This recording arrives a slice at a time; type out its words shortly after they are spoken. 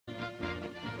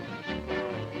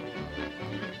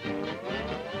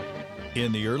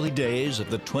In the early days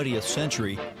of the 20th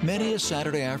century, many a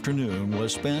Saturday afternoon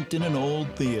was spent in an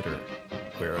old theater,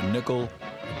 where a nickel,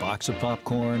 a box of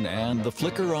popcorn, and the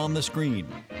flicker on the screen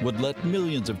would let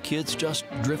millions of kids just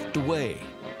drift away.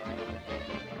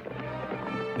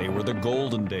 They were the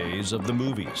golden days of the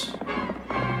movies,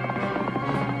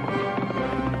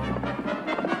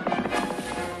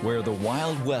 where the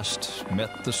Wild West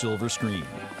met the silver screen.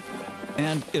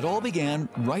 And it all began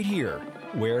right here,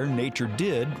 where nature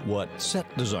did what set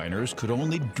designers could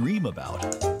only dream about.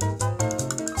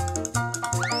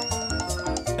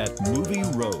 At Movie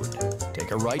Road,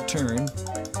 take a right turn,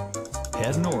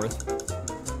 head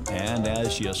north, and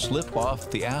as you slip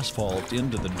off the asphalt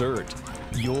into the dirt,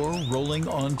 you're rolling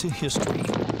onto history.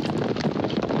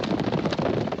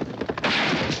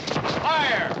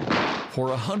 Fire! For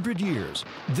 100 years,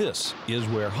 this is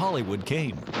where Hollywood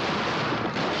came,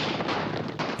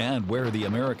 and where the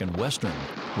American Western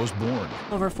was born.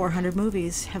 Over 400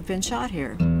 movies have been shot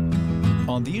here.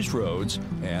 On these roads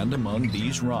and among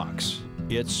these rocks,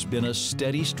 it's been a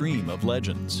steady stream of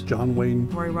legends. John Wayne,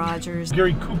 Roy Rogers,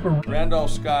 Gary Cooper, Randolph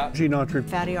Scott, Gene Autry,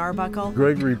 Fatty Arbuckle,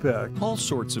 Gregory Peck. All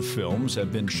sorts of films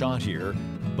have been shot here,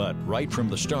 but right from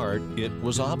the start, it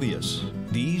was obvious.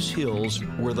 These hills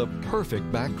were the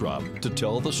perfect backdrop to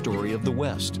tell the story of the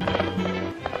West.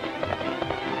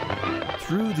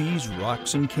 Through these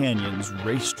rocks and canyons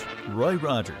raced Roy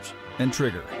Rogers and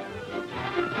Trigger.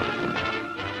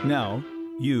 Now,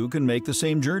 you can make the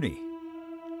same journey.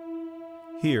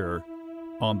 Here,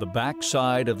 on the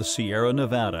backside of the Sierra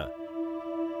Nevada,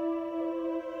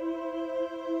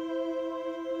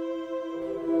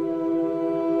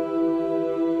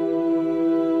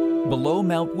 below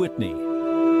Mount Whitney,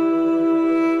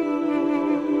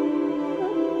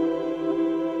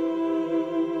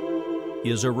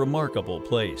 is a remarkable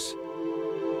place.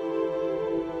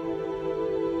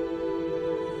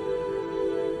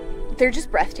 They're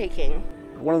just breathtaking.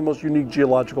 One of the most unique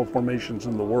geological formations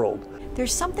in the world.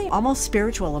 There's something almost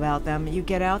spiritual about them. You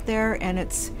get out there and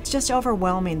it's just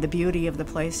overwhelming, the beauty of the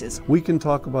places. We can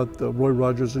talk about the Roy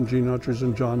Rogers and Gene Autry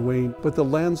and John Wayne, but the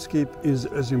landscape is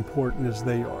as important as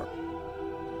they are.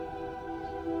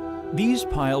 These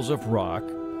piles of rock,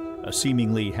 a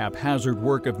seemingly haphazard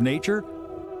work of nature,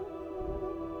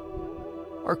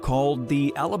 are called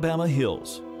the Alabama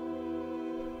Hills.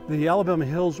 The Alabama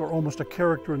Hills are almost a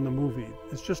character in the movie.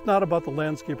 It's just not about the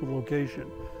landscape or the location.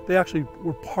 They actually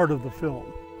were part of the film.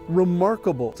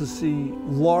 Remarkable to see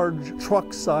large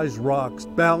truck-sized rocks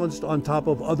balanced on top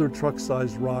of other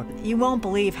truck-sized rock. You won't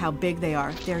believe how big they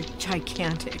are. They're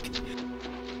gigantic.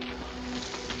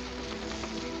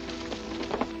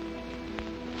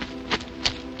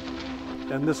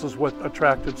 And this is what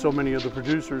attracted so many of the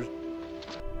producers.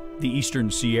 The Eastern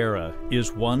Sierra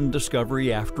is one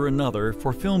discovery after another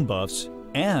for film buffs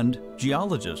and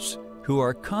geologists who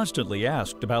are constantly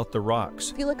asked about the rocks.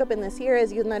 If you look up in the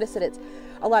Sierras, you'll notice that it's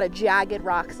a lot of jagged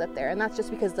rocks up there, and that's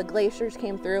just because the glaciers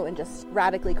came through and just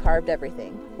radically carved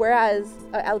everything. Whereas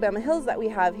Alabama Hills that we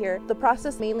have here, the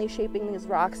process mainly shaping these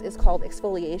rocks is called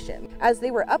exfoliation. As they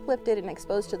were uplifted and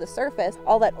exposed to the surface,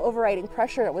 all that overriding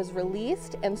pressure was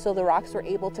released, and so the rocks were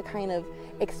able to kind of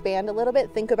expand a little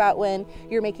bit. Think about when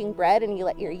you're making bread and you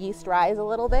let your yeast rise a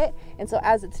little bit, and so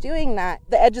as it's doing that,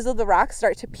 the edges of the rocks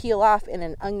start to peel off in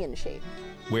an onion shape.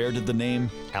 Where did the name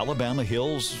Alabama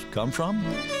Hills come from?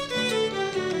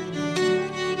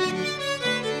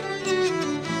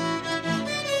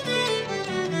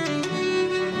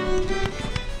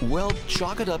 Well,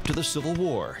 chalk it up to the Civil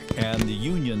War and the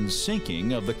Union's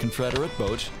sinking of the Confederate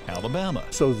boat Alabama.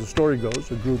 So the story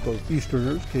goes, a group of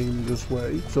Easterners came this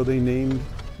way, so they named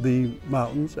the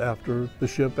mountains after the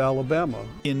ship Alabama.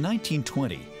 In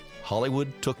 1920,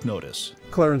 Hollywood took notice.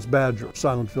 Clarence Badger,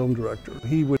 silent film director,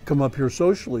 he would come up here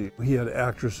socially. He had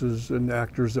actresses and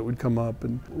actors that would come up,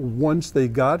 and once they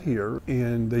got here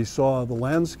and they saw the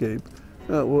landscape,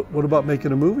 what about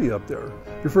making a movie up there?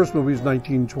 Your first movie is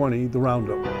 1920, The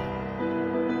Roundup.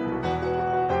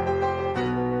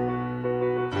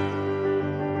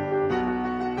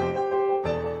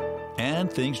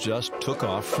 And things just took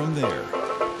off from there.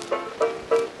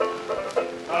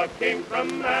 I came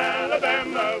from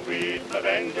Alabama with the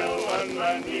banjo on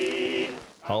my knee.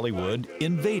 Hollywood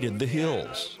invaded the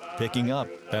hills, picking up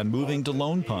and moving to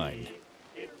Lone Pine,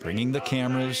 bringing the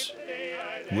cameras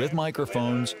with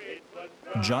microphones,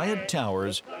 giant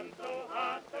towers,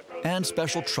 and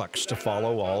special trucks to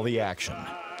follow all the action.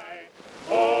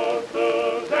 Oh,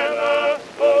 Susanna,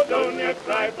 oh, don't you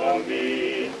cry for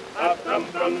me. I've come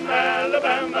from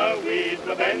Alabama with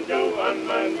my banjo on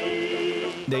my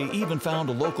knee. They even found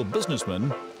a local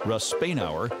businessman, Russ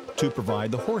Spainhour, to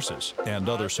provide the horses and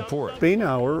other support.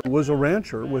 Spainhour was a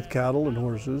rancher with cattle and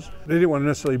horses. They didn't want to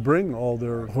necessarily bring all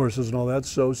their horses and all that,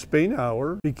 so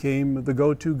Spainhour became the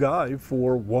go-to guy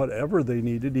for whatever they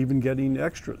needed, even getting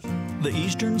extras. The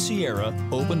Eastern Sierra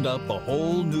opened up a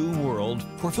whole new world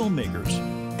for filmmakers,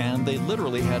 and they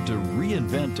literally had to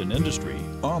reinvent an industry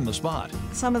on the spot.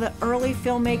 Some of the early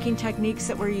filmmaking techniques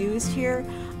that were used here,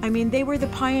 I mean, they were the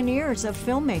pioneers of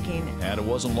filmmaking. And it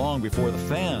wasn't long before the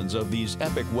fans of these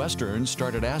epic westerns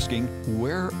started asking,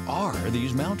 where are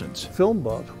these mountains? Film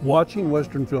buffs, watching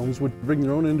Western films, would bring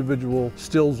their own individual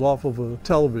stills off of a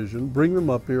television, bring them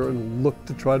up here and look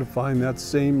to try to find that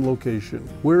same location.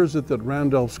 Where is it that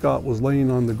Randolph Scott was laying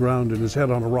on the ground and his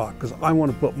head on a rock? Because I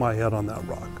want to put my head on that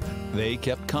rock. They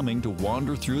kept coming to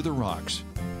wander through the rocks.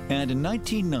 And in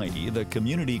 1990, the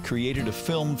community created a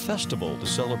film festival to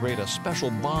celebrate a special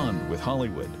bond with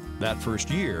Hollywood. That first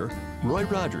year, Roy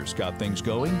Rogers got things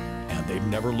going, and they've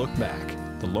never looked back.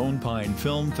 The Lone Pine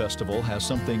Film Festival has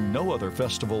something no other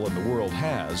festival in the world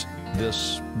has,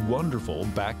 this wonderful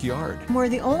backyard. We're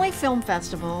the only film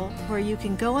festival where you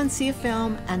can go and see a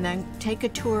film and then take a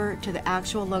tour to the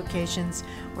actual locations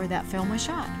where that film was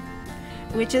shot,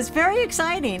 which is very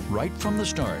exciting. Right from the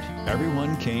start,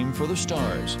 everyone came for the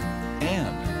stars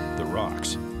and the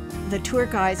rocks. The tour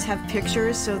guides have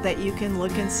pictures so that you can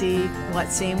look and see what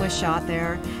scene was shot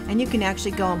there, and you can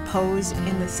actually go and pose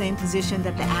in the same position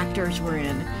that the actors were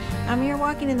in. I mean, you're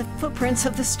walking in the footprints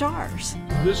of the stars.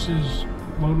 This is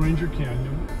Lone Ranger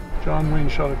Canyon. John Wayne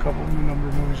shot a number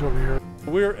of movies over here.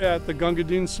 We're at the Gunga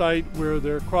Din site where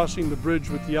they're crossing the bridge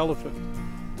with the elephant.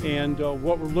 And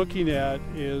what we're looking at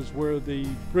is where the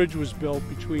bridge was built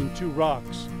between two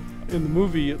rocks. In the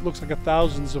movie, it looks like a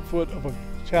thousandths of a foot of a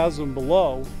chasm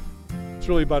below. It's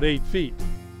really about 8 feet.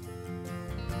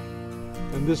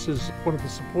 And this is one of the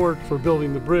support for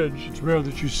building the bridge. It's rare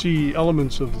that you see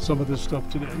elements of some of this stuff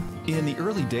today. In the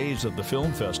early days of the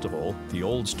film festival, the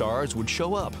old stars would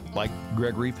show up, like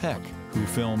Gregory Peck, who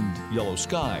filmed Yellow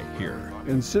Sky here.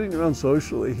 And sitting around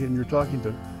socially and you're talking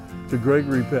to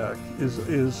Gregory Peck is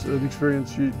an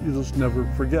experience you just never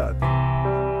forget.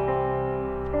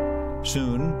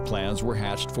 Soon, plans were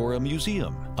hatched for a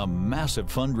museum, a massive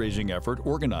fundraising effort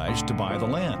organized to buy the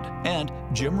land. And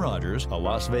Jim Rogers, a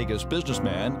Las Vegas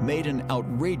businessman, made an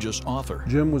outrageous offer.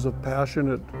 Jim was a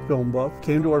passionate film buff,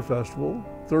 came to our festival,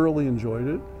 thoroughly enjoyed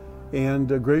it,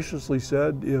 and graciously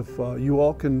said, if you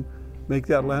all can make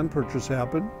that land purchase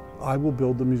happen, I will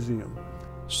build the museum.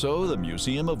 So the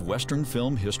Museum of Western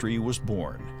Film History was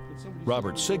born.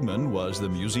 Robert Sigmund was the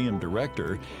museum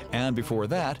director, and before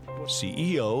that,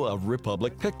 CEO of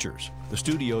Republic Pictures, the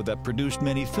studio that produced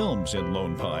many films in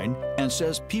Lone Pine, and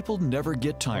says people never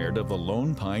get tired of the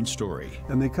Lone Pine story.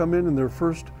 And they come in and their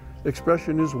first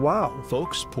expression is, wow.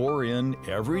 Folks pour in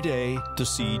every day to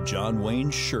see John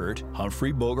Wayne's shirt,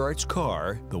 Humphrey Bogart's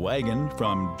car, the wagon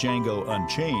from Django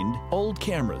Unchained, old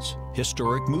cameras,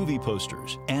 historic movie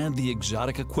posters, and the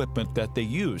exotic equipment that they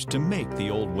used to make the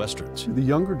old westerns. The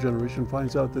younger generation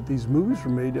finds out that these movies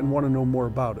were made and want to know more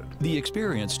about it. The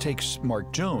experience takes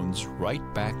Mark Jones right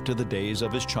back to the days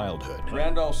of his childhood.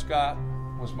 Randolph Scott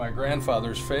was my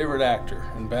grandfather's favorite actor,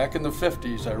 and back in the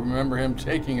 50s I remember him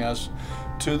taking us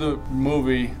to the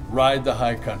movie Ride the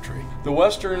High Country. The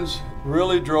westerns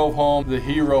really drove home the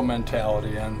hero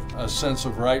mentality and a sense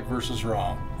of right versus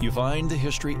wrong. You find the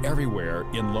history everywhere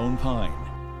in Lone Pine.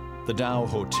 The Dow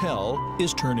Hotel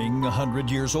is turning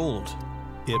 100 years old.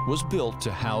 It was built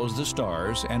to house the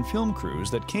stars and film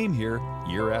crews that came here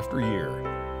year after year.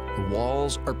 The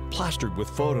walls are plastered with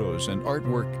photos and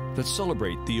artwork that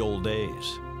celebrate the old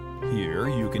days. Here,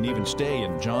 you can even stay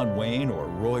in John Wayne or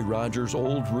Roy Rogers'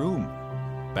 old room.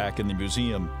 Back in the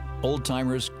museum,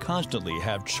 old-timers constantly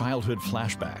have childhood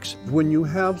flashbacks. When you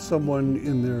have someone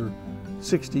in their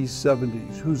 60s,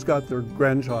 70s who's got their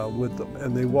grandchild with them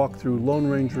and they walk through Lone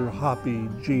Ranger, Hoppy,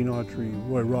 Gene Autry,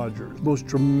 Roy Rogers, most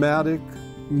dramatic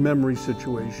memory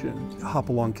situation,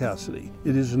 Hopalong Cassidy.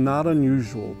 It is not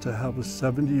unusual to have a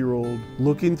 70-year-old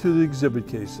looking through the exhibit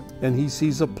case and he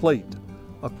sees a plate,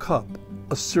 a cup,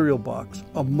 a cereal box,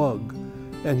 a mug,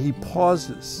 and he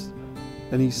pauses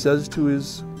and he says to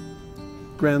his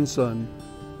grandson,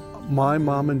 my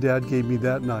mom and dad gave me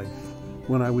that knife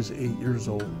when I was 8 years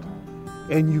old.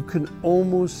 And you can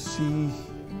almost see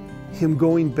him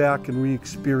going back and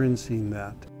re-experiencing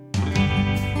that.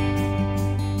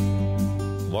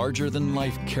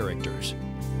 Larger-than-life characters.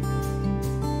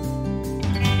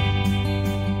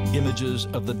 Images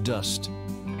of the dust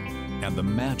and the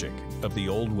magic of the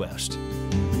Old West.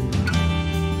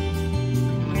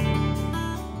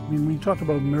 mean, when you talk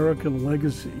about American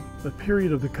legacy, the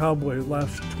period of the cowboy, the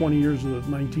last 20 years of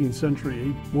the 19th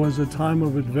century, was a time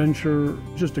of adventure,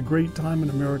 just a great time in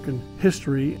American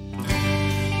history.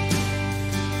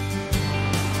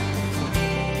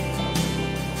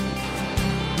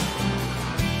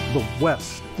 The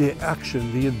West, the action,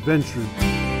 the adventure.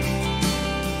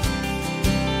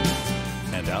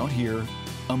 And out here,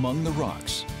 among the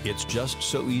rocks, it's just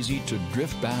so easy to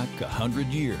drift back 100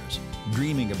 years,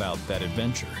 dreaming about that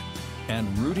adventure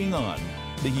and rooting on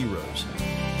the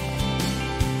heroes.